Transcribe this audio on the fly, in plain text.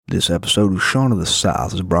This episode of Shaun of the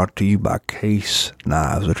South is brought to you by Case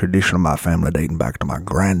Knives, a tradition of my family dating back to my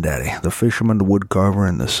granddaddy, the fisherman, the woodcarver,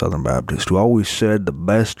 and the Southern Baptist, who always said the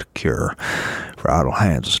best cure for idle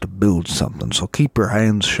hands is to build something, so keep your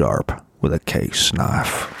hands sharp with a Case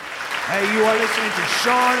knife. Hey, you are listening to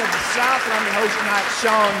Shaun of the South, and I'm your host tonight,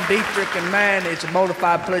 Sean Dietrich, and man, it's a bona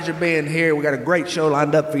fide pleasure being here. We got a great show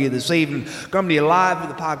lined up for you this evening. Coming to you live with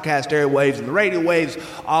the podcast airwaves and the radio waves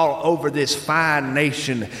all over this fine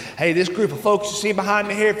nation. Hey, this group of folks you see behind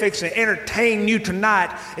me here fixing to entertain you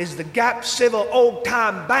tonight is the Gap Civil Old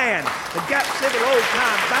Time Band. The Gap Civil Old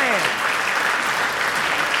Time Band.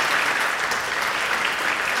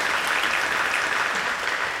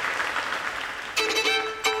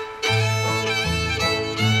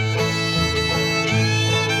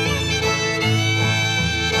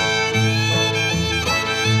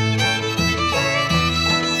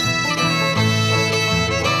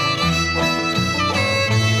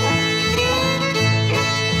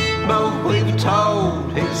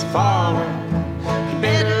 Told his father, you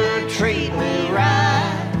better treat me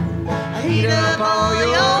right. I heat up all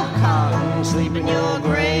your cotton, sleep in your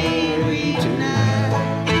gravy tonight.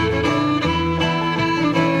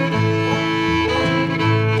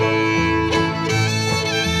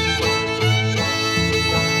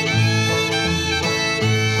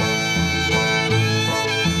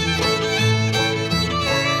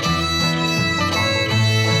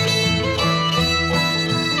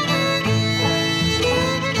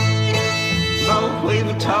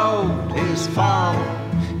 Told his father,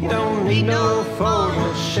 you don't need no Ford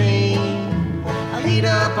machine. I'll heat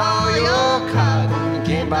up all your cotton, you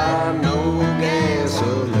can't buy no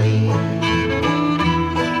gasoline.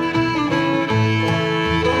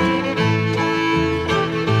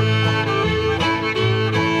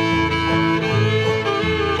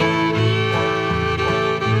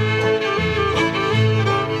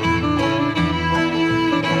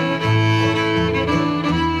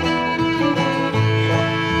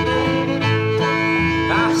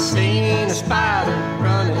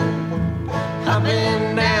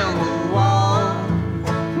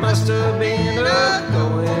 Must have been up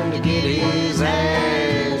going to get his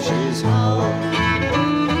ashes home.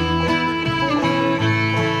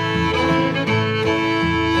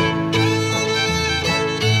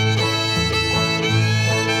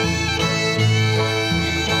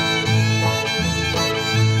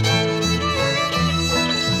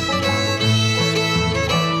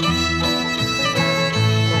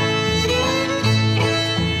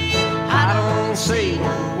 I don't see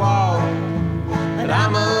no water, but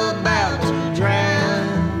I'm about to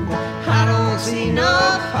drown. I don't see no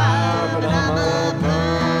fire, but I'm a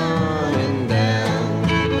burning down.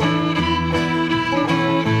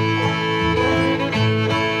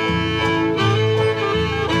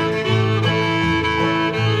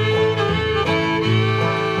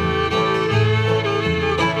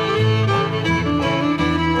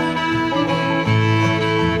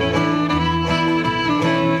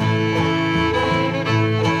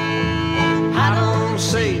 I don't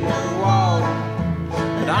see no water,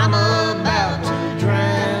 but I'm about to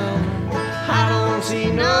drown. I don't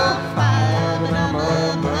see no fire, but I'm a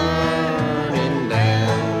burning down.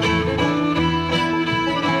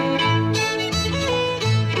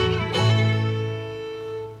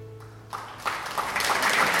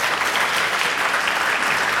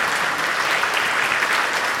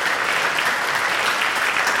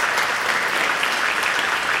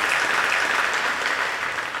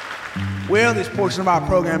 Well, this portion of our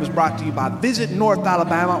program is brought to you by Visit North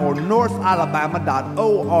Alabama or northalabama.org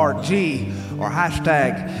or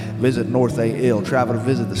hashtag Visit North AL. Travel to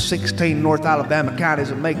visit the 16 North Alabama counties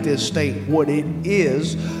that make this state what it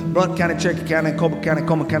is. Blount County, Cherokee County, Colbert County,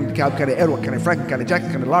 Coleman County, DeKalb County, Edward County, Franklin County,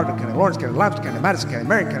 Jackson County, Lauderdale County, Lawrence County, Limestone County, Madison County,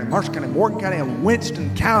 Marion County, Marshall County, Morgan County, and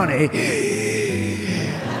Winston County.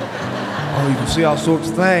 Oh, you can see all sorts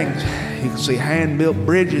of things. You can see hand-built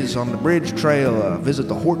bridges on the bridge trail. Visit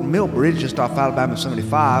the Horton Mill Bridge just off Alabama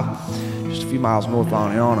 75, just a few miles north of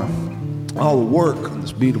Oneonta. All the work on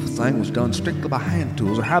this beautiful thing was done strictly by hand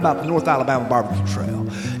tools. Or how about the North Alabama Barbecue Trail?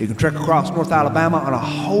 You can trek across North Alabama on a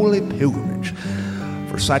holy pilgrimage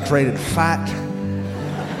for saturated fat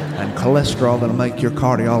and cholesterol that'll make your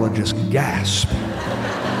cardiologist gasp. Or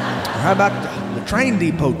how about the train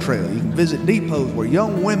depot trail? You can visit depots where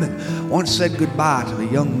young women once said goodbye to the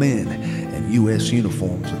young men in U.S.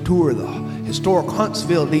 uniforms. A tour of the historic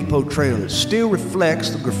Huntsville Depot Trail that still reflects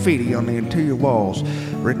the graffiti on the interior walls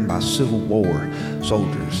written by Civil War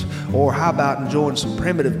soldiers. Or how about enjoying some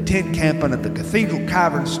primitive tent camping at the Cathedral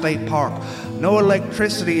Cavern State Park? No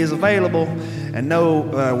electricity is available, and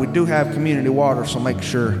we do have community water, so make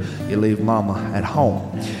sure you leave Mama at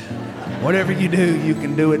home. Whatever you do, you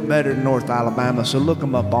can do it better than North Alabama. So look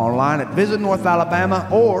them up online at Visit North Alabama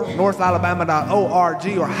or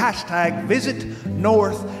northalabama.org or hashtag Visit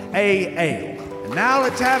North AL. And now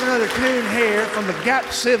let's have another tune here from the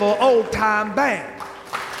Gap Civil Old Time Band.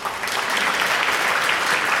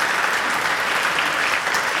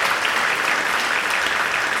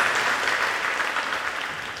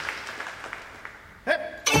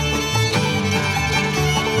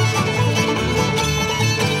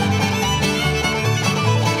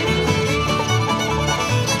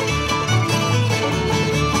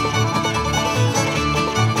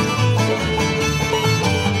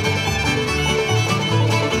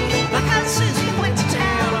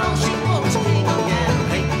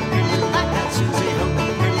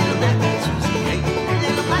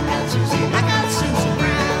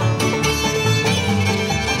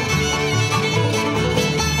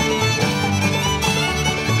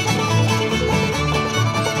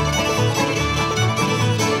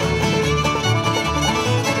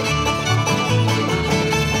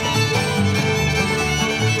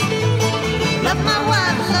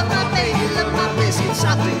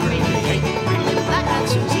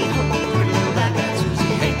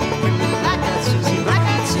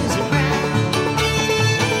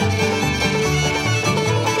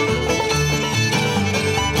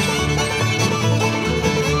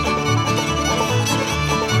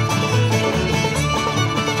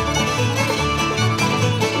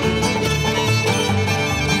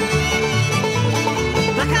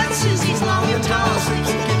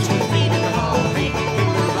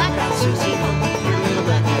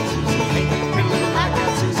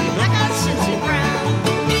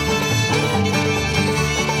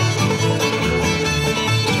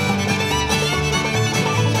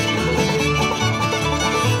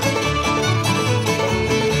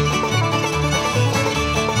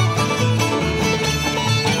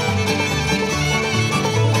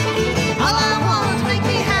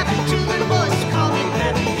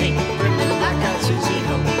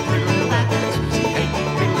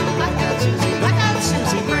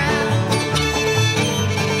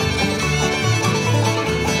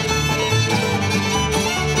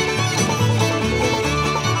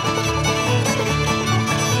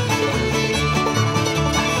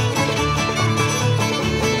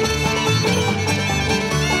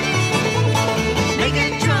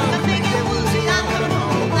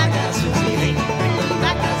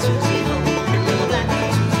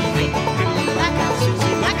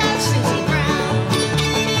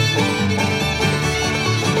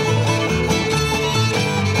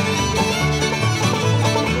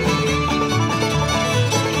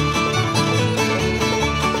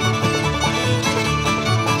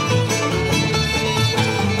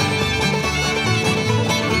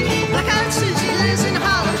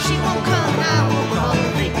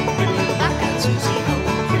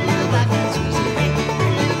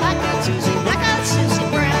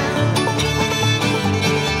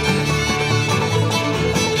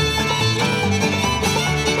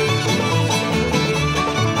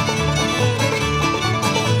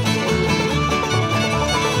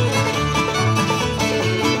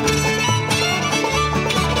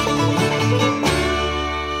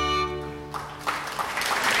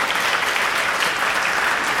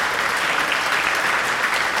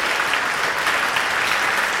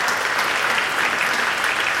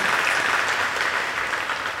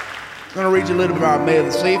 I'm going to read you a little bit of our mail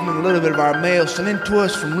this evening, a little bit of our mail sent in to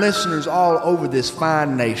us from listeners all over this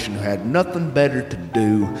fine nation who had nothing better to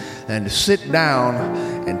do than to sit down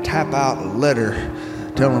and tap out a letter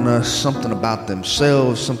telling us something about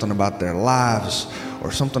themselves, something about their lives,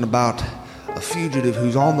 or something about a fugitive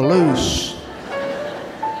who's on the loose,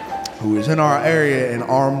 who is in our area and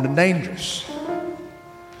armed and dangerous.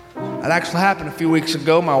 That actually happened a few weeks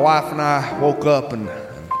ago. My wife and I woke up and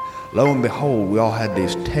lo and behold, we all had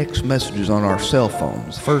these text messages on our cell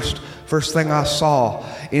phones. First thing I saw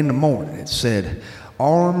in the morning, it said,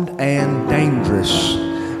 armed and dangerous.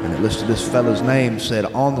 And it listed this fella's name, said,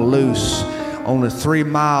 on the loose, only 3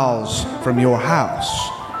 miles from your house.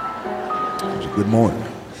 It was a good morning.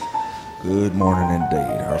 Good morning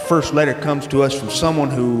indeed. Our first letter comes to us from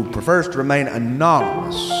someone who prefers to remain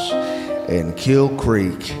anonymous in Kill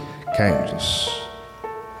Creek, Kansas.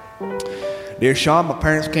 Dear Sean, my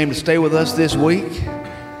parents came to stay with us this week,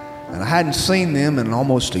 and I hadn't seen them in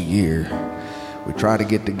almost a year. We try to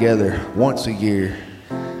get together once a year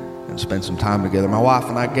and spend some time together. My wife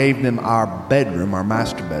and I gave them our bedroom, our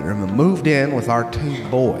master bedroom, and moved in with our 2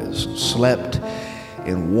 boys and slept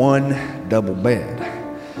in one double bed.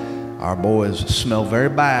 Our boys smell very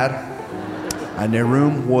bad, and their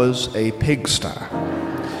room was a pigsty.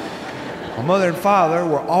 My mother and father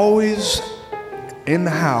were always in the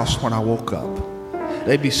house when I woke up.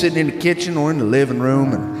 They'd be sitting in the kitchen or in the living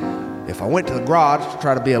room, and if I went to the garage to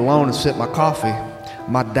try to be alone and sip my coffee,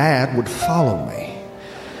 my dad would follow me.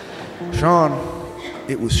 Sean,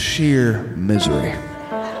 it was sheer misery.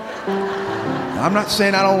 Now, I'm not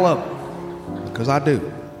saying I don't love him, because I do,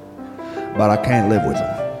 but I can't live with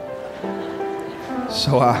him.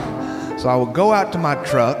 So I would go out to my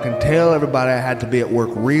truck and tell everybody I had to be at work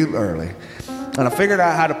real early. And I figured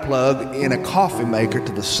out how to plug in a coffee maker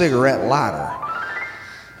to the cigarette lighter.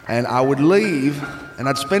 And I would leave, and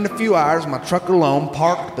I'd spend a few hours in my truck alone,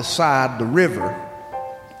 parked beside the river.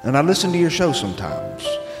 And I'd listen to your show sometimes,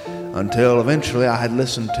 until eventually I had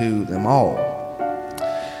listened to them all.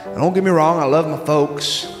 And don't get me wrong, I love my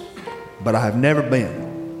folks, but I have never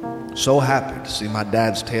been so happy to see my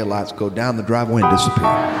dad's taillights go down the driveway and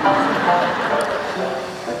disappear.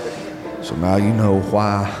 So now you know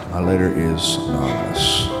why my letter is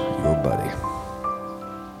anonymous. Your buddy.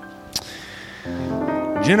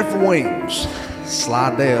 Jennifer Weems,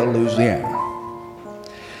 Slidell, Louisiana.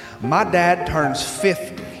 My dad turns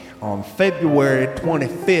 50 on February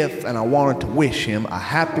 25th, and I wanted to wish him a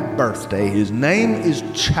happy birthday. His name is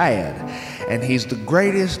Chad, and he's the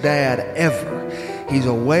greatest dad ever. He's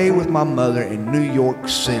away with my mother in New York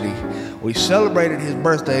City. We celebrated his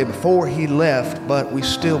birthday before he left, but we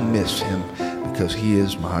still miss him because he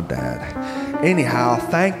is my dad. Anyhow,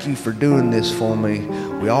 thank you for doing this for me.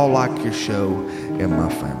 We all like your show in my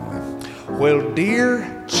family. Well,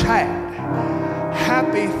 dear Chad,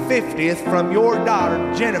 happy 50th from your daughter,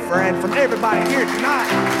 Jennifer, and from everybody here tonight.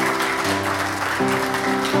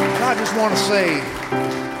 And I just want to say,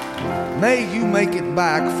 may you make it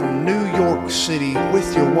back from New York City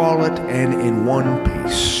with your wallet and in one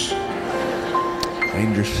piece.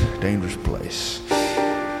 Dangerous, dangerous place.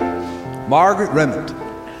 Margaret Remington,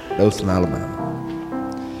 Dothan, Alabama.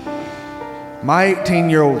 My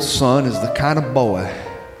 18-year-old son is the kind of boy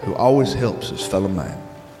who always helps his fellow man.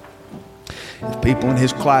 If people in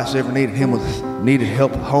his class ever needed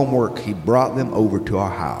help with homework, he brought them over to our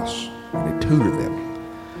house and he tutored them.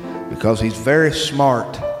 Because he's very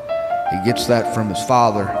smart, he gets that from his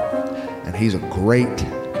father, and he's a great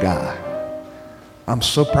guy. I'm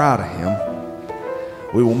so proud of him.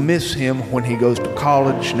 We will miss him when he goes to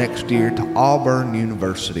college next year to Auburn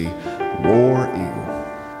University, War Eagle.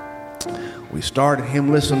 We started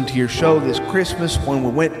him listening to your show this Christmas when we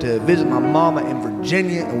went to visit my mama in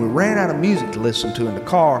Virginia, and we ran out of music to listen to in the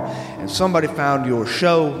car, and somebody found your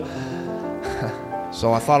show.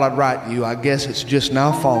 So I thought I'd write you. I guess it's just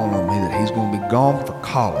now falling on me that he's going to be gone for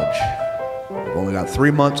college. We've only got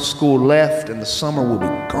 3 months of school left, and the summer will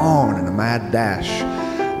be gone in a mad dash,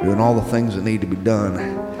 doing all the things that need to be done.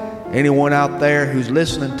 Anyone out there who's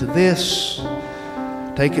listening to this,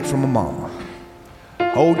 take it from a mama.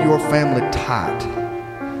 Hold your family tight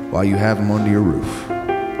while you have them under your roof.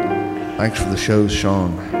 Thanks for the shows,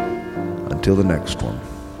 Sean. Until the next one.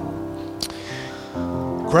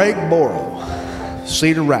 Craig Borrow,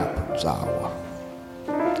 Cedar Rapids, Iowa.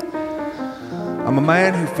 I'm a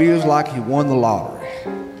man who feels like he won the lottery.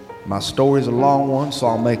 My story's a long one, so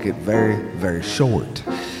I'll make it very, very short.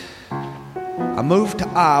 I moved to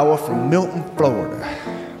Iowa from Milton, Florida,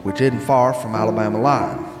 which isn't far from Alabama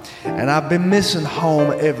line. And I've been missing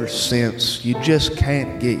home ever since. You just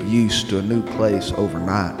can't get used to a new place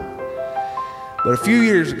overnight. But a few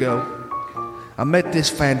years ago, I met this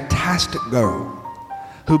fantastic girl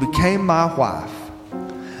who became my wife.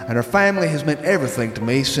 And her family has meant everything to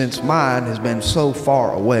me since mine has been so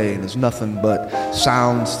far away and is nothing but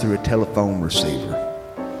sounds through a telephone receiver.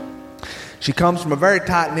 She comes from a very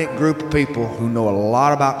tight-knit group of people who know a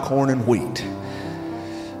lot about corn and wheat.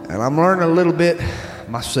 And I'm learning a little bit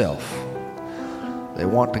myself. They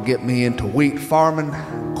want to get me into wheat farming,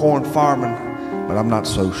 corn farming, but I'm not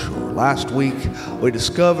so sure. Last week, we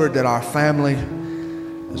discovered that our family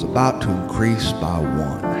is about to increase by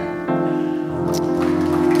one.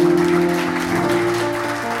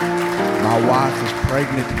 My wife is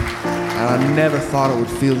pregnant, and I never thought it would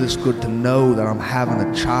feel this good to know that I'm having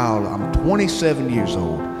a child. I'm 27 years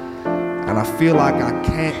old, and I feel like I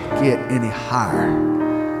can't get any higher.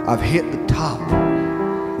 I've hit the top.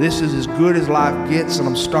 This is as good as life gets, and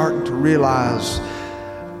I'm starting to realize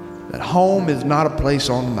that home is not a place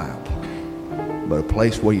on the map, but a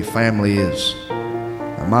place where your family is.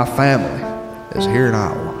 And my family is here in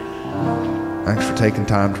Iowa. Thanks for taking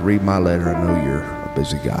time to read my letter. I know you're a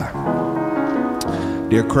busy guy.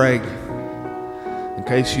 Dear Craig, in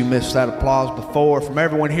case you missed that applause before, from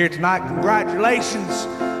everyone here tonight, congratulations.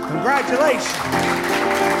 Congratulations.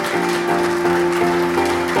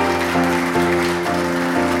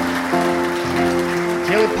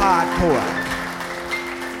 Pi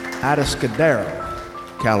Korak out of Scudero,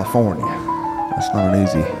 California. That's not an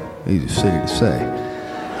easy city to say.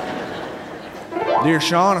 Dear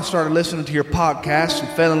Sean, I started listening to your podcast and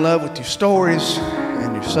fell in love with your stories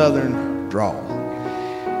and your southern drawl.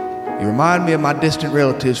 You remind me of my distant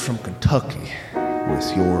relatives from Kentucky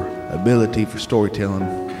with your ability for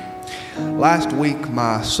storytelling. Last week,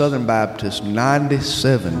 my Southern Baptist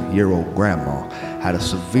 97-year-old grandma had a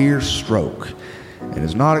severe stroke and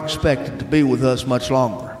is not expected to be with us much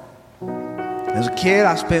longer. As a kid,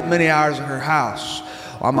 I spent many hours at her house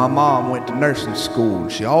while my mom went to nursing school,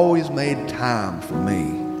 and she always made time for me.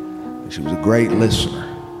 And she was a great listener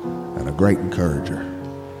and a great encourager.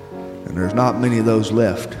 And there's not many of those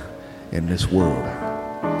left in this world.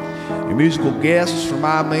 Your musical guests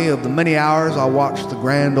remind me of the many hours I watched the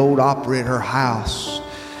Grand Ole Opry at her house.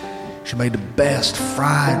 She made the best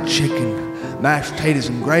fried chicken, mashed potatoes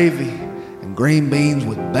and gravy, and green beans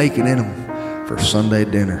with bacon in them for Sunday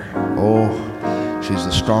dinner. Oh, she's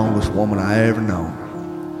the strongest woman I ever known.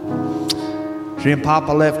 She and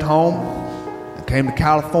Papa left home and came to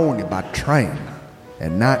California by train.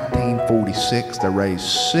 In 1946, they raised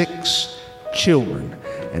 6 children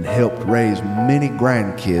and helped raise many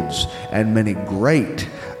grandkids and many great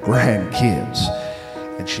grandkids.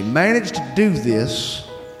 And she managed to do this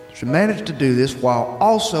while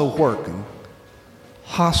also working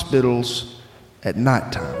hospitals at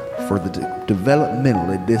nighttime for the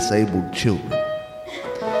developmentally disabled children.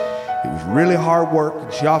 It was really hard work,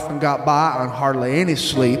 and she often got by on hardly any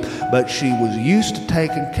sleep, but she was used to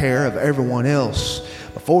taking care of everyone else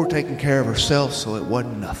before taking care of herself, so it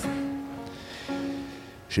wasn't nothing.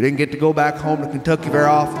 She didn't get to go back home to Kentucky very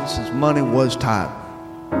often since money was tight.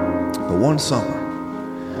 But one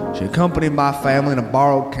summer, she accompanied my family in a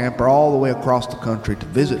borrowed camper all the way across the country to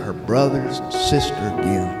visit her brothers and sister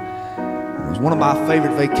again. It was one of my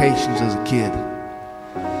favorite vacations as a kid.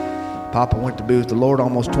 Papa went to be with the Lord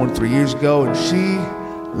almost 23 years ago, and she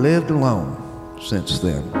lived alone since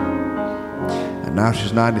then. And now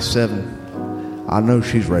she's 97. I know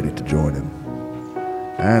she's ready to join him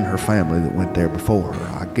and her family that went there before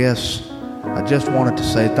her. I guess I just wanted to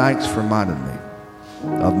say thanks for reminding me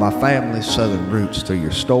of my family's southern roots through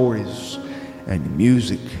your stories and your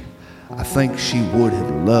music. I think she would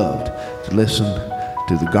have loved to listen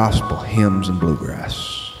to the gospel hymns and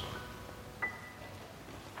bluegrass.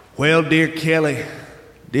 Well, dear Kelly,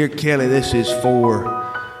 this is for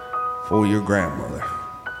your grandmother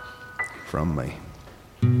from me.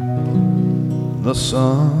 The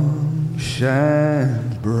sun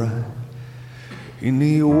shines bright in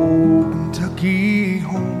the old Kentucky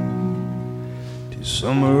home. 'Tis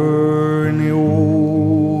summer in the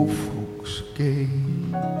old folks' gate,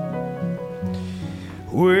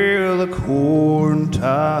 where the corn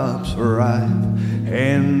tops are ripe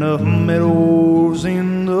and the meadows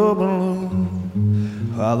in the bloom,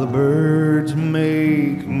 while the birds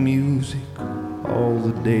make music all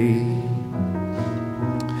the day.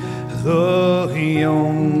 The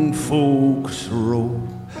young folks roll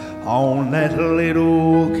on that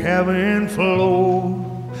little cabin floor,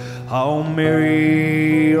 all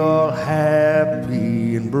merry, all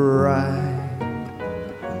happy and bright.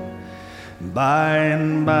 By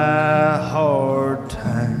and by hard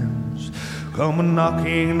times come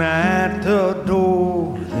a-knocking at the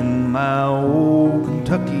door, in my old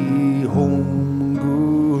Kentucky home,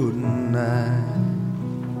 good night.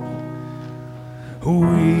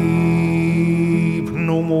 Weep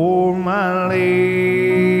no more, my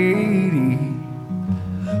lady,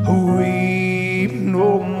 weep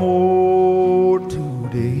no more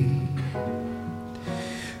today.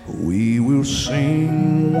 We will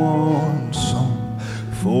sing one song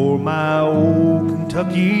for my old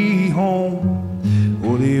Kentucky home,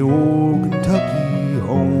 or the old Kentucky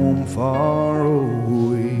home far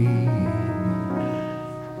away.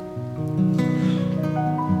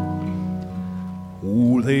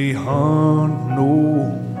 Oh, they hunt no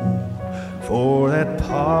more for that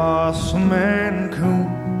possum and coon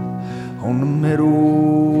on the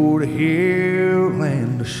meadow, the hill,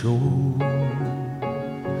 and the shore.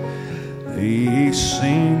 They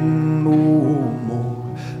sing no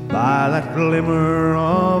more by that glimmer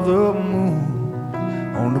of the moon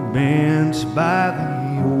on the bench by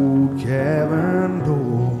the old cabin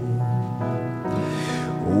door.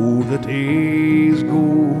 Oh, the days go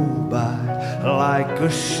by like a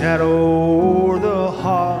shadow o'er the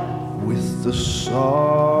heart, with the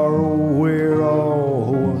sorrow where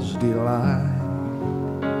all was delight.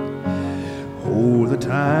 Oh, the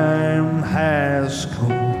time has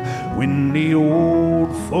come when the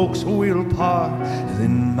old folks will part,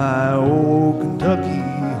 then my old Kentucky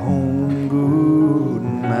home, good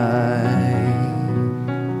night.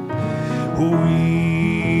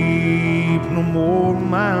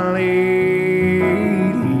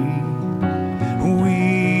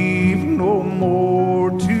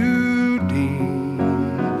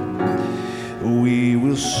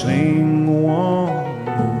 sing one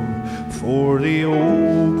more for the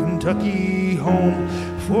old Kentucky home,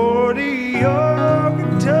 for the old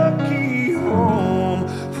Kentucky home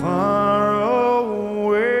far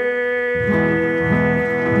away.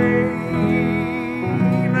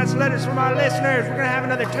 And that's letters from our listeners. We're going to have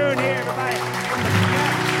another tune here, everybody. From the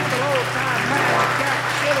Jack Shittle Old Time Band. Jack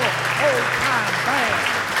Shittle Old Time Band.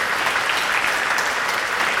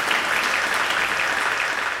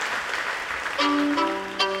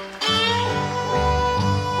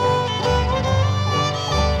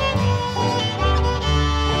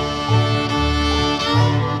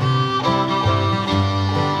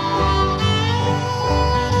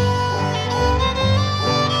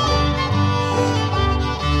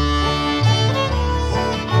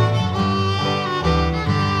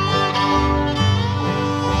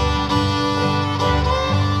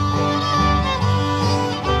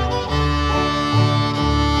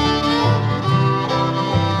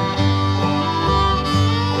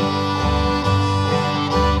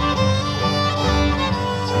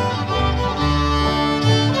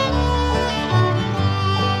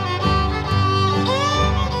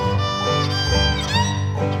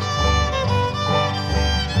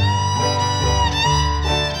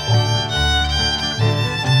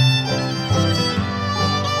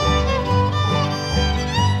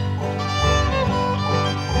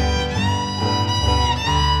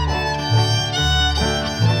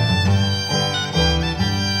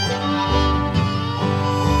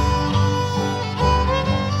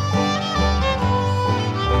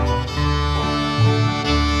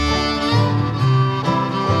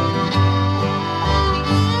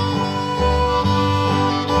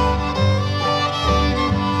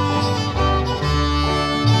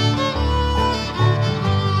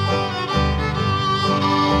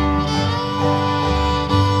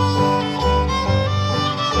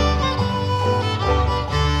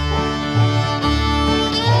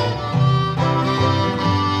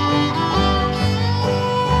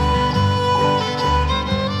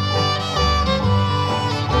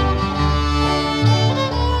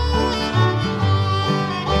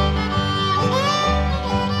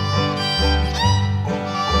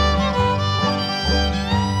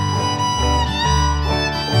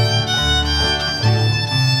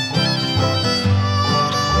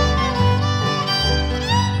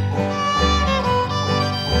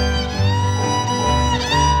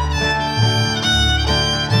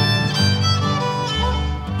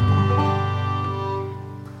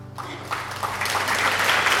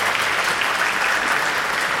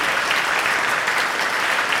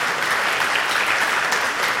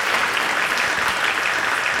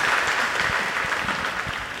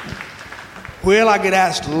 Well, I get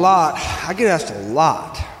asked a lot.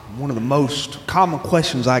 One of the most common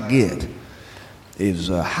questions I get is,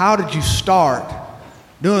 how did you start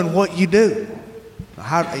doing what you do?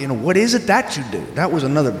 What is it that you do? That was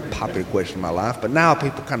another popular question in my life, but now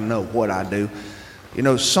people kind of know what I do.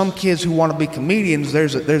 Some kids who want to be comedians,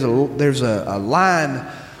 there's a line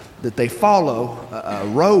that they follow, a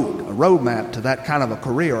roadmap to that kind of a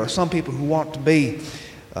career. Or some people who want to be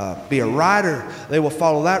a writer, they will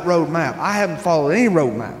follow that roadmap. I haven't followed any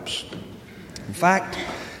roadmaps. In fact,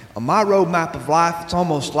 on my roadmap of life, it's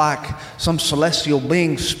almost like some celestial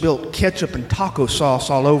being spilt ketchup and taco sauce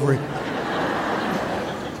all over it.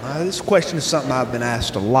 This question is something I've been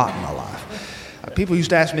asked a lot in my life. People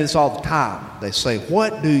used to ask me this all the time. They say,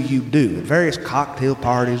 what do you do? At various cocktail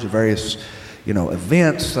parties or various,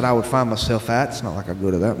 events that I would find myself at. It's not like I go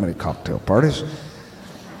to that many cocktail parties.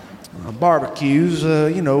 Barbecues,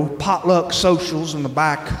 potluck socials in the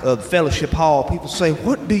back of the fellowship hall. People say,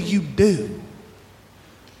 what do you do?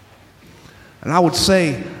 And I would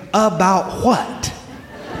say, about what?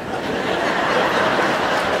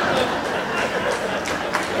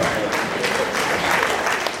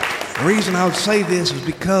 The reason I would say this is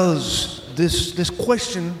because this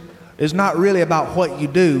question is not really about what you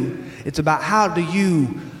do. It's about how do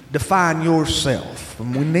you define yourself.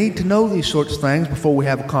 And we need to know these sorts of things before we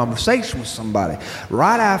have a conversation with somebody.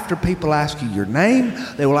 Right after people ask you your name,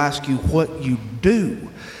 they will ask you what you do.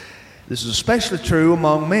 This is especially true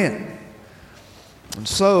among men. And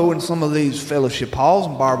so in some of these fellowship halls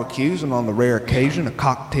and barbecues, and on the rare occasion a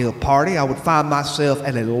cocktail party, I would find myself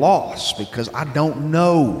at a loss because I don't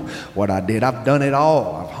know what I did. I've done it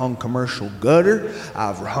all. I've hung commercial gutter.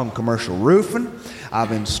 I've hung commercial roofing.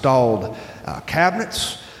 I've installed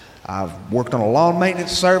cabinets. I've worked on a lawn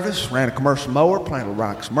maintenance service, ran a commercial mower, planted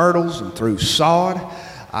rocks, myrtles, and threw sod.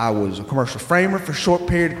 I was a commercial framer for a short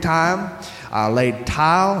period of time. I laid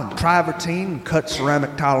tile and travertine and cut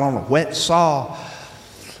ceramic tile on a wet saw.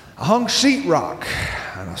 I hung sheetrock.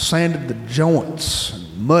 and I sanded the joints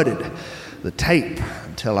and mudded the tape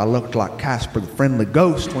until I looked like Casper the Friendly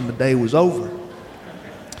Ghost when the day was over.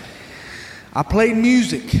 I played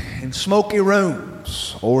music in smoky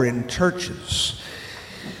rooms or in churches,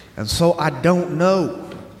 and so I don't know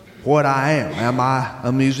what I am. Am I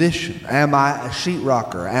a musician? Am I a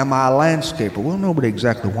sheetrocker? Am I a landscaper? Well, nobody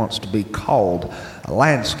exactly wants to be called a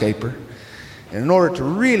landscaper. And in order to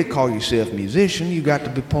really call yourself a musician, you got to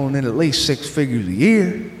be pulling in at least 6 figures a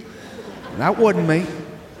year. And that wasn't me.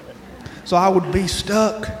 So I would be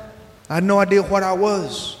stuck. I had no idea what I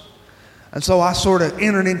was. And so I sort of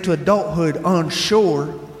entered into adulthood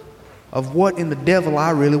unsure of what in the devil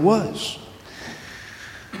I really was.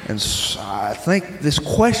 And so I think this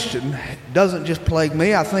question doesn't just plague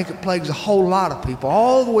me. I think it plagues a whole lot of people,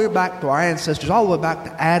 all the way back to our ancestors, all the way back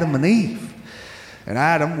to Adam and Eve. And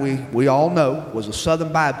Adam, we all know, was a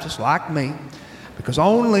Southern Baptist like me, because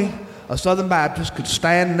only a Southern Baptist could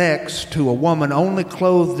stand next to a woman only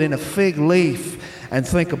clothed in a fig leaf and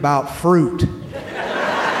think about fruit.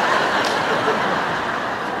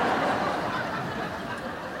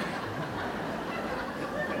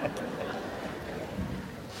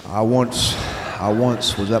 I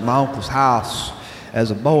once was at my uncle's house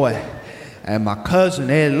as a boy, and my cousin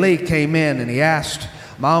Ed Lee came in and he asked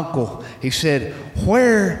my uncle, he said,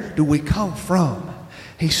 "Where do we come from?"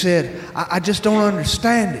 He said, I just don't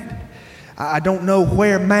understand it. I don't know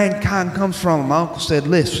where mankind comes from. My uncle said,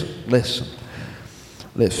 listen.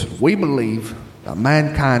 We believe that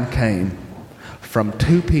mankind came from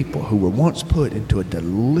 2 people who were once put into a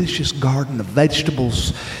delicious garden of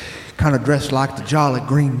vegetables, kind of dressed like the Jolly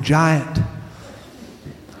Green Giant.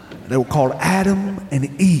 They were called Adam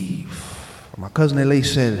and Eve. My cousin Ellie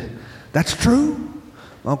said, "That's true?"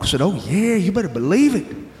 My uncle said, "Oh yeah, you better believe it."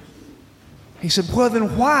 He said, "Well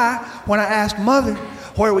then why, when I asked Mother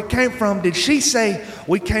where we came from, did she say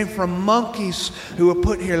we came from monkeys who were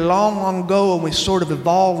put here long, long ago and we sort of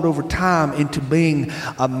evolved over time into being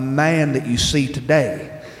a man that you see today?"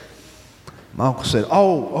 My uncle said,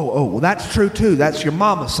 oh, well that's true too. That's your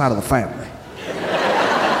mama's side of the family.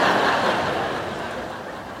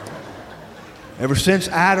 Ever since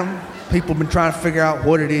Adam, people have been trying to figure out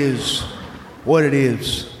what it is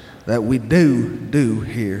that we do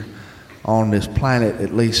here on this planet.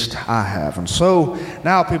 At least I have. And so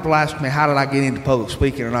now people ask me, how did I get into public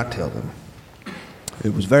speaking? And I tell them,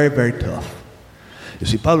 it was very, very tough. You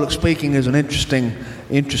see, public speaking is an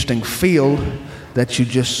interesting field that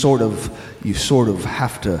you sort of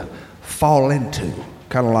have to fall into.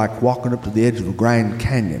 Kind of like walking up to the edge of the Grand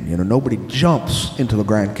Canyon. You know, nobody jumps into the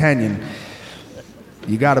Grand Canyon.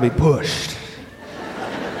 You got to be pushed.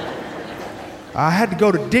 I had to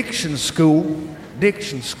go to diction school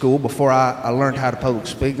before I learned how to public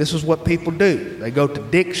speak. This is what people do. They go to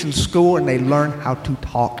diction school and they learn how to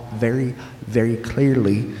talk very, very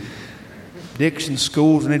clearly. Diction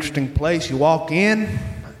school is an interesting place. You walk in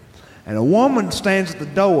and a woman stands at the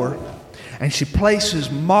door and she places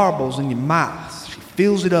marbles in your mouth. She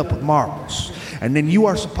fills it up with marbles. And then you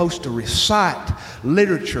are supposed to recite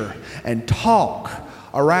literature and talk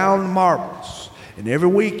around the marbles. And every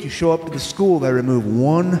week you show up to the school, they remove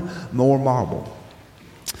 1 more marble.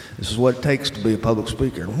 This is what it takes to be a public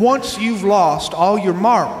speaker. And once you've lost all your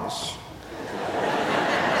marbles,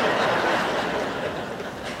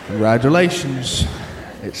 congratulations,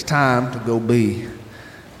 it's time to go be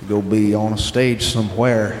on a stage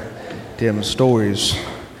somewhere telling stories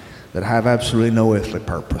that have absolutely no earthly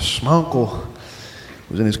purpose. My uncle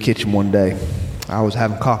was in his kitchen one day. I was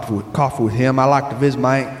having coffee with him. I like to visit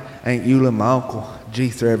my Aunt Eula and my Uncle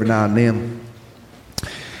Jether every now and then.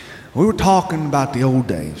 We were talking about the old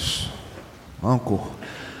days. Uncle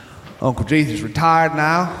Jether's retired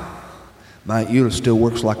now. My Aunt Eula still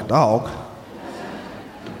works like a dog.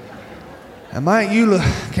 And my Aunt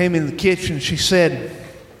Eula came in the kitchen and she said,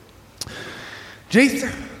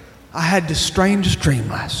 "Jether, I had the strangest dream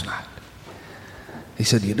last night." He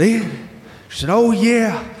said, "You did?" She said, "Oh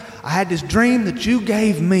yeah, I had this dream that you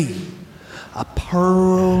gave me a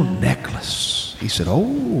pearl necklace." He said, "Oh,"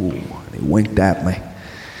 and he winked at me.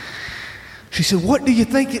 She said, "What do you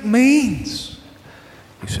think it means?"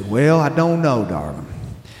 He said, "Well, I don't know, darling,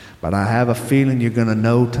 but I have a feeling you're going to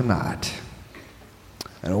know tonight."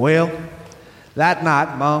 And well, that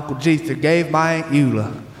night, my Uncle Jether gave my Aunt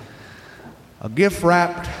Eula a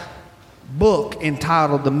gift-wrapped book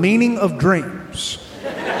entitled The Meaning of Dreams.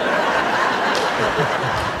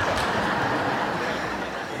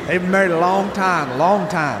 They've been married a long time.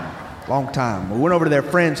 We went over to their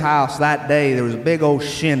friend's house that day. There was a big old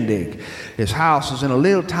shindig. His house is in a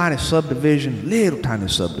little tiny subdivision.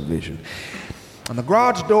 And the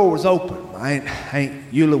garage door was open. Aunt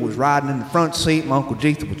Eula was riding in the front seat. My Uncle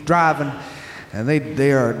Jether was driving. And they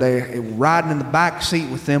riding in the back seat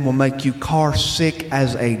with them will make you car sick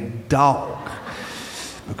as a dog.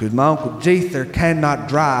 Because my Uncle Jether cannot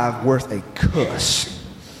drive worth a cuss.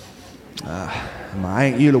 My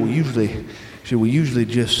Aunt Eula will usually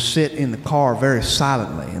just sit in the car very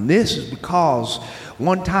silently. And this is because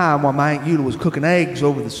one time while my Aunt Eula was cooking eggs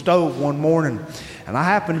over the stove one morning, and I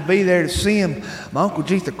happened to be there to see him, my Uncle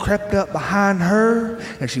Jether crept up behind her,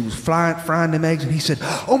 and she was frying them eggs, and he said,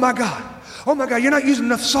 oh my God, you're not using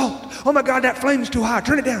enough salt. Oh my God, that flame's too high.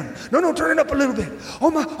 Turn it down. No, turn it up a little bit.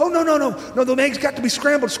 No, those eggs got to be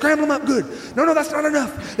scrambled. Scramble them up good. No, that's not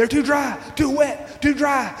enough. They're too dry, too wet, too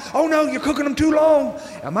dry. Oh no, you're cooking them too long.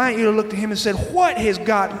 And my Aunt Eula looked at him and said, what has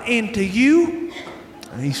gotten into you?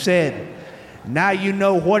 And he said, now you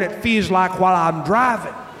know what it feels like while I'm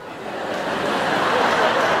driving.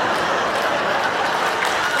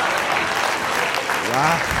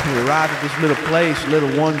 We arrived at this little place, little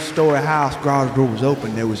one-story house. Garage door was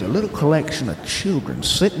open. There was a little collection of children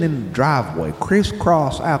sitting in the driveway,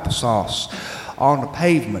 crisscross applesauce on the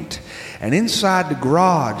pavement. And inside the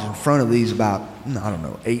garage, in front of these about,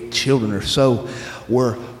 8 children or so,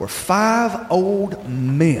 were 5 old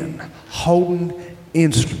men holding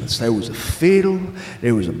instruments. There was a fiddle.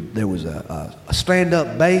 There was a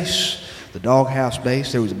stand-up bass, the doghouse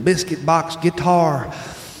bass. There was a biscuit box guitar.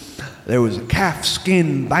 There was a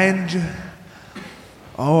calf-skin banjo.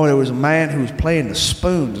 Oh, there was a man who was playing the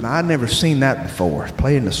spoons, and I'd never seen that before,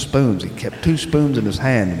 playing the spoons. He kept 2 spoons in his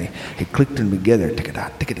hand, and he clicked them together, tick-a-da,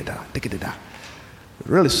 tick-a-da, tick-a-da. It was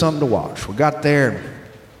really something to watch. We got there,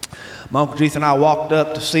 my Uncle Jether and I walked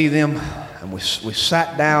up to see them, and we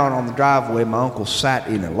sat down on the driveway. My uncle sat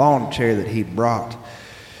in a lawn chair that he'd brought.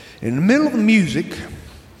 In the middle of the music,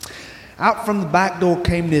 out from the back door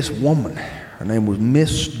came this woman. Her name was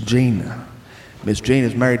Miss Gina. Miss Gina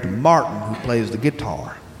is married to Martin, who plays the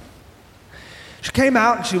guitar. She came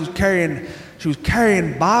out and she was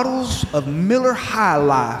carrying bottles of Miller High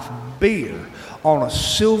Life beer on a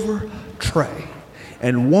silver tray,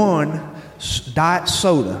 and one diet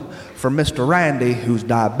soda for Mr. Randy, who's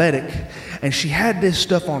diabetic. And she had this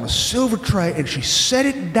stuff on a silver tray, and she set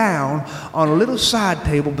it down on a little side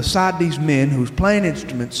table beside these men who was playing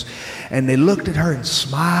instruments, and they looked at her and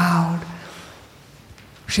smiled.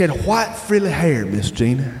 She had white frilly hair, Miss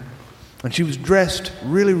Gina, and she was dressed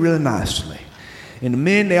really, really nicely. And the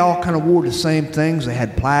men, they all kind of wore the same things. They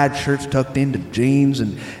had plaid shirts tucked into jeans,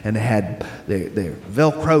 and they had their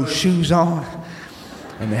Velcro shoes on.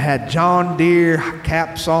 And they had John Deere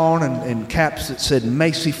caps on, and caps that said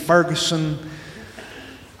Macy Ferguson.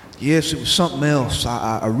 Yes, it was something else.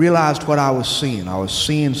 I realized what I was seeing. I was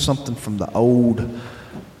seeing something from the old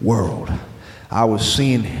world. I was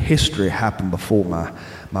seeing history happen before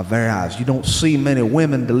my very eyes. You don't see many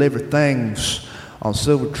women deliver things on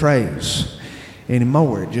silver trays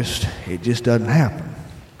anymore. It just doesn't happen.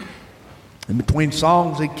 In between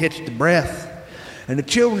songs, they'd catch the breath, and the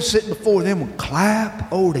children sitting before them would clap.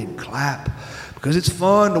 Oh, they'd clap, because it's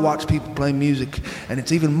fun to watch people play music, and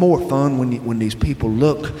it's even more fun when these people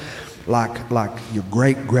look like your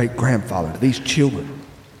great-great-grandfather. These children,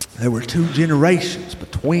 there were 2 generations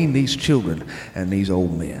between these children and these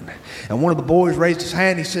old men. And one of the boys raised his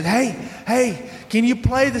hand. He said, hey, can you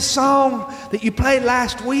play the song that you played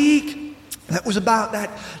last week? That was about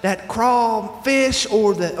that crawfish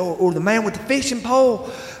or the man with the fishing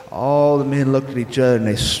pole. All the men looked at each other and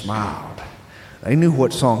they smiled. They knew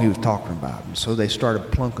what song he was talking about. And so they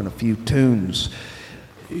started plunking a few tunes.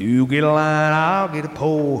 You get a line, I'll get a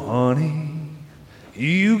pole, honey.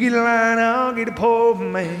 You get a line, I'll get a pole,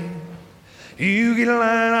 man. You get a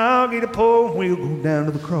line, I'll get a pole. We'll go down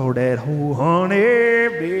to the crawdad hole, honey,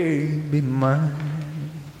 baby mine.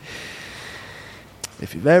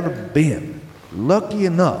 If you've ever been lucky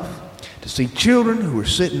enough to see children who are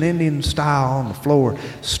sitting Indian style on the floor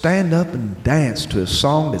stand up and dance to a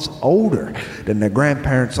song that's older than their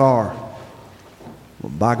grandparents are,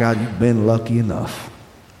 well, by God, you've been lucky enough.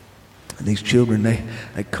 And these children, they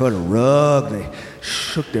cut a rug, they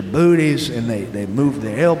shook their booties, and they moved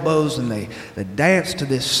their elbows, and they danced to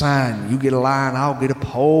this sign, you get a line, I'll get a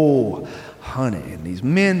pole, honey. And these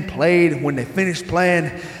men played. When they finished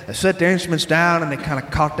playing, they set their instruments down, and they kind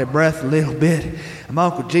of caught their breath a little bit. And my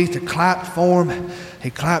Uncle Jether clapped for him.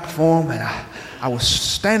 He clapped for him, and I was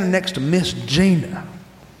standing next to Miss Gina.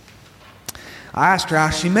 I asked her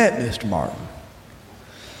how she met Mr. Martin.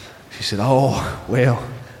 She said, oh, well,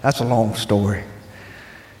 that's a long story.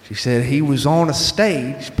 She said he was on a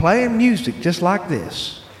stage playing music just like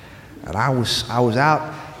this. And I was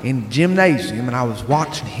out in the gymnasium, and I was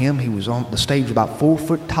watching him. He was on the stage about 4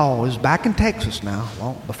 foot tall. It was back in Texas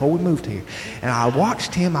now, before we moved here. And I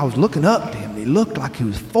watched him. I was looking up to him. He looked like he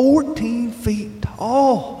was 14 feet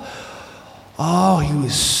tall. Oh, he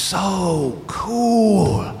was so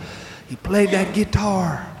cool. He played that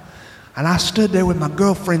guitar. And I stood there with my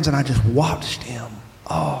girlfriends, and I just watched him.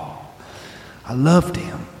 Oh, I loved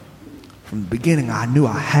him. From the beginning, I knew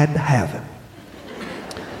I had to have him.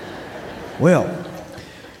 Well,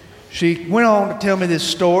 she went on to tell me this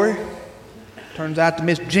story. Turns out that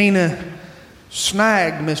Miss Gina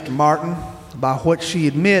snagged Mr. Martin by what she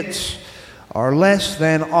admits are less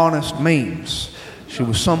than honest means. She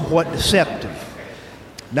was somewhat deceptive.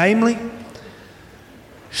 Namely,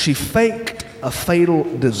 she faked a fatal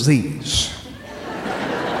disease.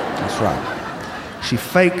 That's right. She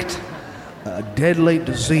faked a deadly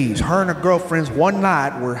disease. Her and her girlfriends one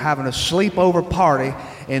night were having a sleepover party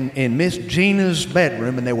in Miss Gina's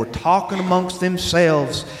bedroom, and they were talking amongst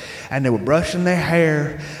themselves, and they were brushing their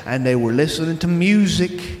hair, and they were listening to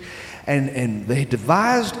music, and they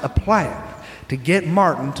devised a plan to get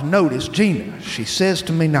Martin to notice Gina. She says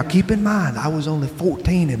to me, now keep in mind, I was only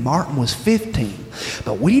 14 and Martin was 15,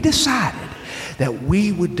 but we decided that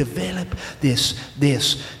we would develop this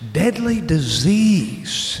deadly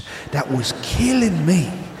disease that was killing me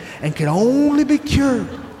and could only be cured.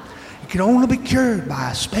 It could only be cured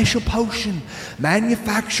by a special potion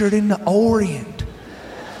manufactured in the Orient,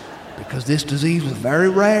 because this disease was very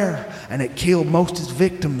rare and it killed most of its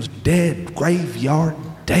victims dead, graveyard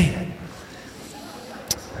dead.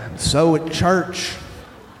 And so at church,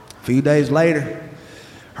 a few days later,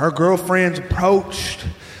 her girlfriends approached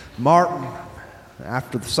Martin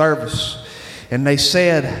after the service, and they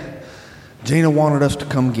said, Gina wanted us to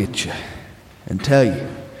come get you and tell you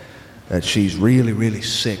that she's really, really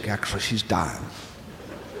sick. Actually, she's dying.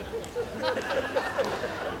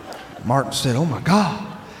 Martin said, oh my God,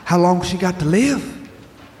 how long has she got to live?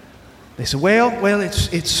 They said, well,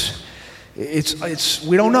 it's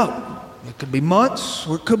we don't know. It could be months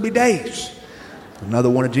or it could be days.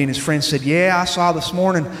 Another one of Gina's friends said, yeah, I saw this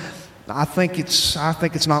morning. I think it's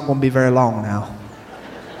not going to be very long now.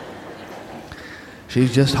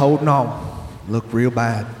 She's just holding on. Looked real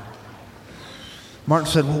bad. Martin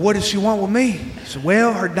said, well, what does she want with me? He said,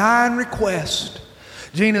 well, her dying request,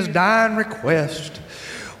 Gina's dying request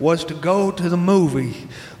was to go to the movie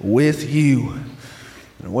with you.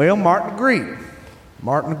 Well, Martin agreed.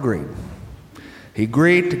 He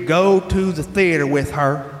agreed to go to the theater with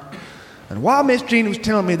her. And while Miss Gina was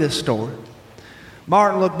telling me this story,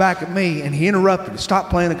 Martin looked back at me and he interrupted. He stopped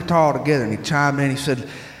playing the guitar altogether and he chimed in. He said,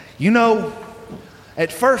 you know,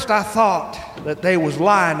 at first I thought that they was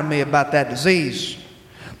lying to me about that disease.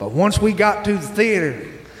 But once we got to the theater,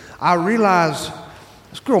 I realized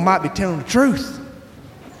this girl might be telling the truth.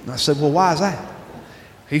 And I said, well, why is that?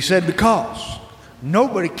 He said, because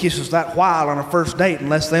nobody kisses that while on a first date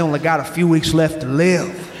unless they only got a few weeks left to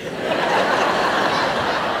live.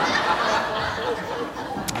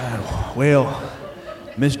 Well,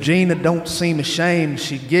 Miss Gina don't seem ashamed.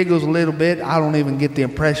 She giggles a little bit. I don't even get the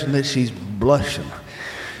impression that she's blushing.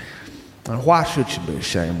 And why should she be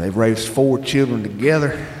ashamed? They've raised 4 children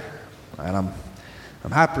together, and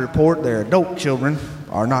I'm happy to report their adult children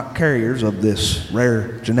are not carriers of this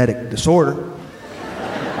rare genetic disorder.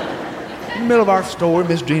 In the middle of our story,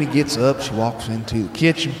 Miss Gina gets up, she walks into the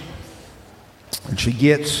kitchen, and she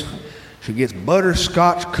gets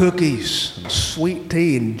butterscotch cookies and sweet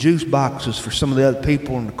tea and juice boxes for some of the other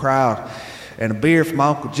people in the crowd, and a beer from my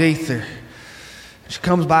Uncle Jether. She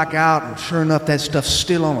comes back out, and sure enough, that stuff's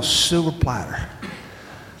still on a silver platter.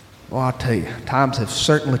 Well, I'll tell you, times have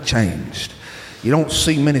certainly changed. You don't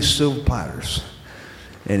see many silver platters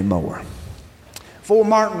anymore. Before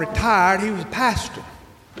Martin retired, he was a pastor.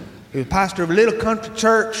 He was pastor of a little country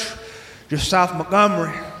church just south of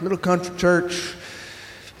Montgomery, little country church.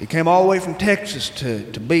 He came all the way from Texas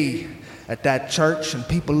to be at that church, and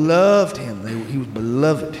people loved him. He was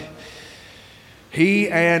beloved. He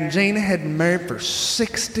and Gina had been married for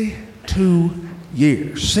 62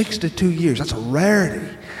 years. 62 years. That's a rarity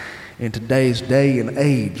in today's day and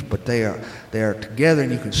age, but they are together,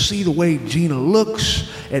 and you can see the way Gina looks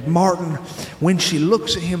at Martin when she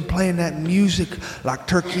looks at him playing that music like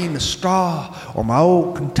Turkey in the Straw or My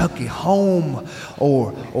Old Kentucky Home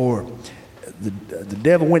or the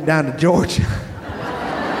Devil Went Down to Georgia.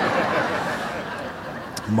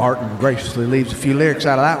 Martin graciously leaves a few lyrics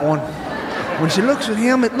out of that one. When she looks at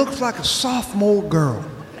him, it looks like a sophomore girl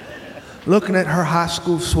looking at her high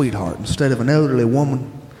school sweetheart instead of an elderly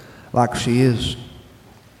woman like she is.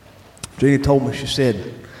 Gina told me, she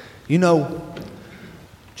said, you know,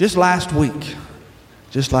 just last week,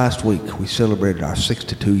 Just last week, we celebrated our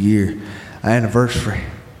 62-year anniversary.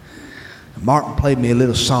 Martin played me a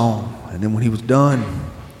little song, and then when he was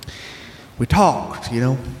done, we talked, you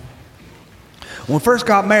know. When we first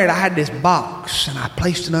got married, I had this box, and I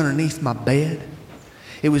placed it underneath my bed.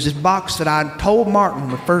 It was this box that I told Martin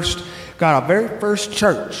when we first got our very first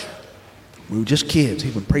church. We were just kids.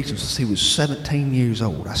 He'd been preaching since he was 17 years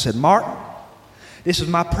old. I said, Martin, this is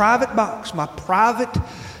my private box, my private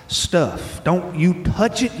stuff. Don't you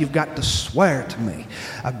touch it. You've got to swear to me.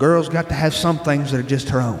 A girl's got to have some things that are just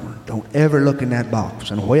her own. Don't ever look in that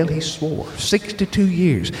box. And well, he swore. 62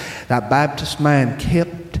 years. That Baptist man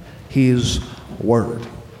kept his word.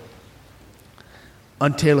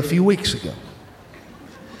 Until a few weeks ago.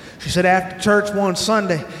 She said after church one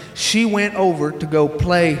Sunday, she went over to go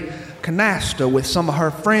play canasta with some of her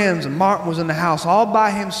friends, and Martin was in the house all by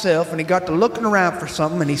himself, and he got to looking around for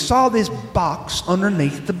something, and he saw this box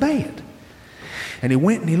underneath the bed. And he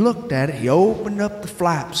went and he looked at it. He opened up the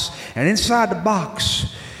flaps, and inside the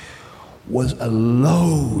box was a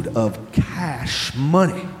load of cash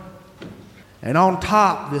money. And on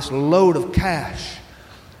top of this load of cash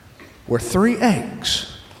were 3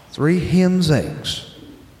 eggs, 3 hen's eggs.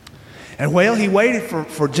 And well, he waited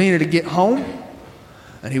for Gina to get home.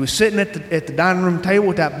 And he was sitting at the dining room table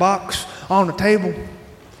with that box on the table.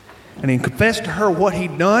 And he confessed to her what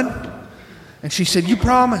he'd done. And she said, you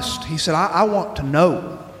promised. He said, I want to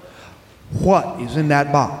know what is in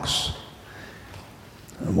that box.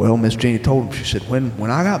 And well, Miss Gina told him, she said,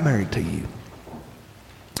 when I got married to you,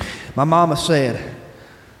 my mama said,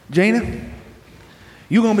 Gina,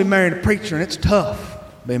 you're going to be married to a preacher, and it's tough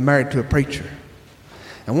being married to a preacher.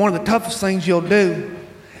 And one of the toughest things you'll do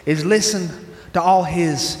is listen to all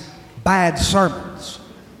his bad sermons.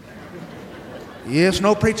 Yes,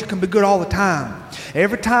 no preacher can be good all the time.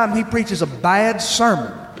 Every time he preaches a bad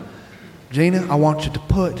sermon, Gina, I want you to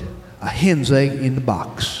put a hen's egg in the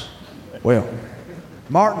box. Well,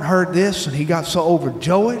 Martin heard this and he got so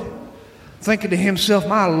overjoyed, thinking to himself,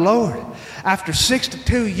 my Lord, after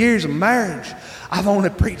 62 years of marriage, I've only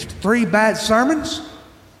preached 3 bad sermons?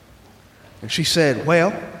 And she said,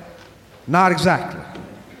 well, not exactly.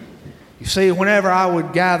 You see, whenever I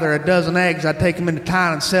would gather a dozen eggs, I'd take them into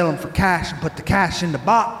town and sell them for cash and put the cash in the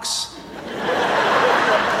box.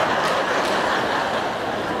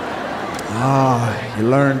 You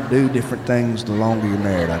learn to do different things the longer you're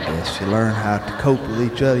married, I guess. You learn how to cope with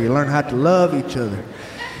each other. You learn how to love each other.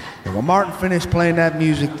 And when Martin finished playing that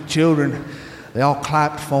music, the children, they all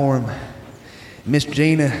clapped for him. Miss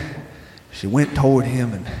Gina, she went toward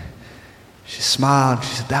him and she smiled.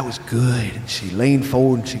 She said, that was good. And she leaned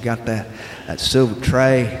forward and she got that silver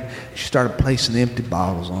tray. She started placing empty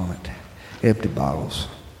bottles on it. Empty bottles.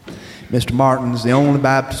 Mr. Martin's the only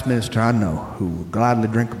Baptist minister I know who will gladly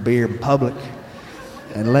drink a beer in public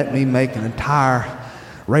and let me make an entire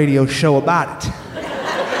radio show about it.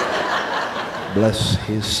 Bless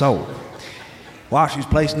his soul. While she was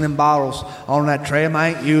placing them bottles on that tray, my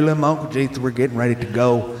Aunt Eula and my Uncle Jetha were getting ready to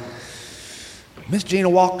go. Miss Gina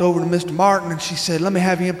walked over to Mr. Martin and she said, let me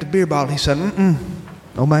have your empty beer bottle. He said,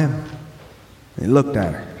 no ma'am. And he looked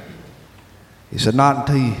at her. He said, not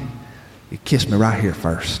until you kiss me right here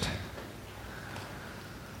first.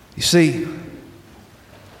 You see,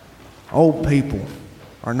 old people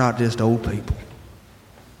are not just old people.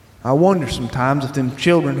 I wonder sometimes if them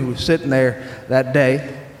children who were sitting there that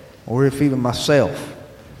day, or if even myself,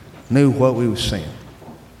 knew what we were seeing.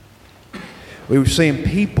 We were seeing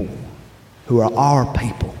people who are our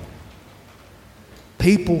people.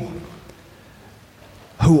 People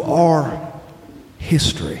who are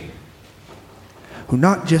history. Who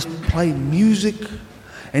not just play music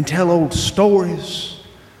and tell old stories.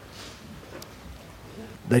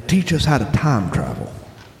 They teach us how to time travel.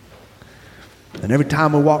 And every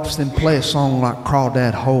time we watch them play a song like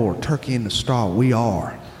Crawdad Hole or Turkey in the Straw, we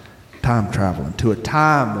are time traveling to a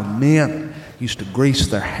time when men used to grease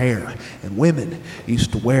their hair and women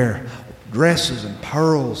used to wear dresses and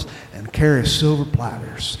pearls and carry silver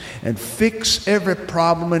platters and fix every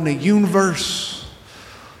problem in the universe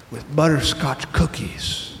with butterscotch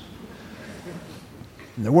cookies.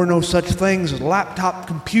 And there were no such things as laptop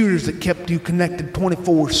computers that kept you connected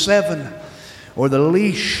 24/7 or the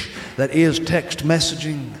leash that is text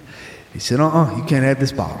messaging. He said, you can't have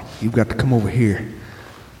this bottle. You've got to come over here,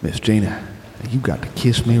 Miss Gina, and you've got to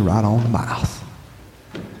kiss me right on the mouth.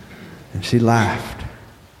 And she laughed.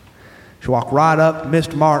 She walked right up to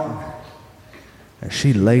Mr. Martin, and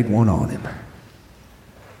she laid one on him.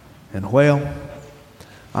 And well,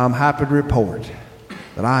 I'm happy to report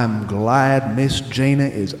that I am glad Miss Gina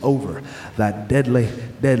is over that deadly,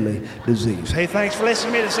 deadly disease. Hey, thanks for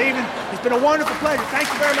listening to me this evening. It's been a wonderful pleasure. Thank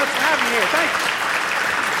you very much for having me here. Thank you.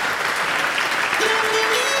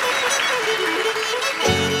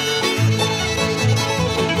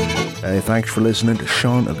 Hey, thanks for listening to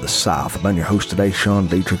Sean of the South. I've been your host today, Sean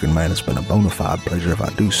Dietrich, and man, it's been a bona fide pleasure if I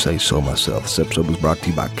do say so myself. This episode was brought to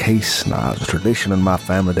you by Case Knives, a tradition in my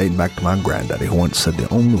family dating back to my granddaddy, who once said the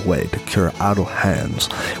only way to cure idle hands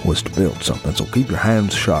was to build something. So keep your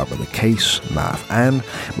hands sharp with a Case Knife. And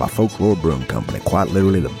my Folklore Brewing Company, quite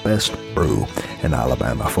literally the best brew in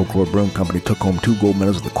Alabama. Folklore Brewing Company took home 2 gold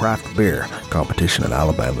medals of the craft beer competition in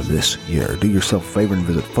Alabama this year. Do yourself a favor and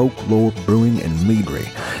visit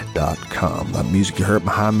folklorebrewingandmeadery.com. The music you heard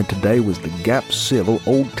behind me today was the Gap Civil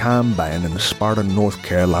Old Time Band in Sparta, North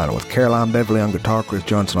Carolina, with Caroline Beverly on guitar, Chris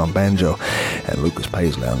Johnson on banjo, and Lucas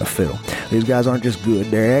Paisley on the fiddle. These guys aren't just good,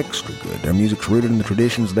 they're extra good. Their music's rooted in the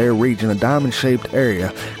traditions of their region, a diamond-shaped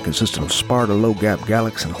area consisting of Sparta, Low Gap,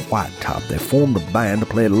 Galax, and White Top. They formed a band to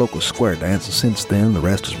play at a local square dance, and since then, the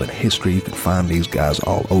rest has been history. You can find these guys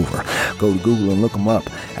all over. Go to Google and look them up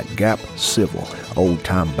at Gap Civil Old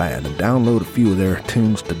Time Band and download a few of their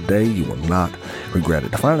tunes today. You will not regret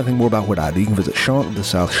it. To find anything more about what I do, you can visit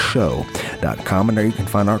SeanOfTheSouthShow.com, and there you can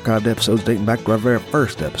find archived episodes dating back to our very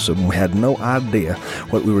first episode when we had no idea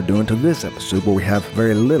what we were doing, to this episode where we have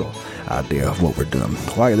very little idea of what we're doing.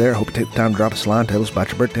 While you're there, I hope you take the time to drop us a line, tell us about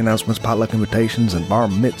your birthday announcements, potluck invitations, and bar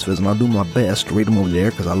mitzvahs, and I'll do my best to read them over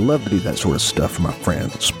there because I love to do that sort of stuff for my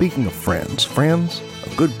friends. Speaking of friends,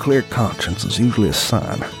 a good clear conscience is usually a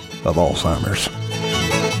sign of Alzheimer's.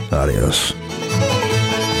 Adios.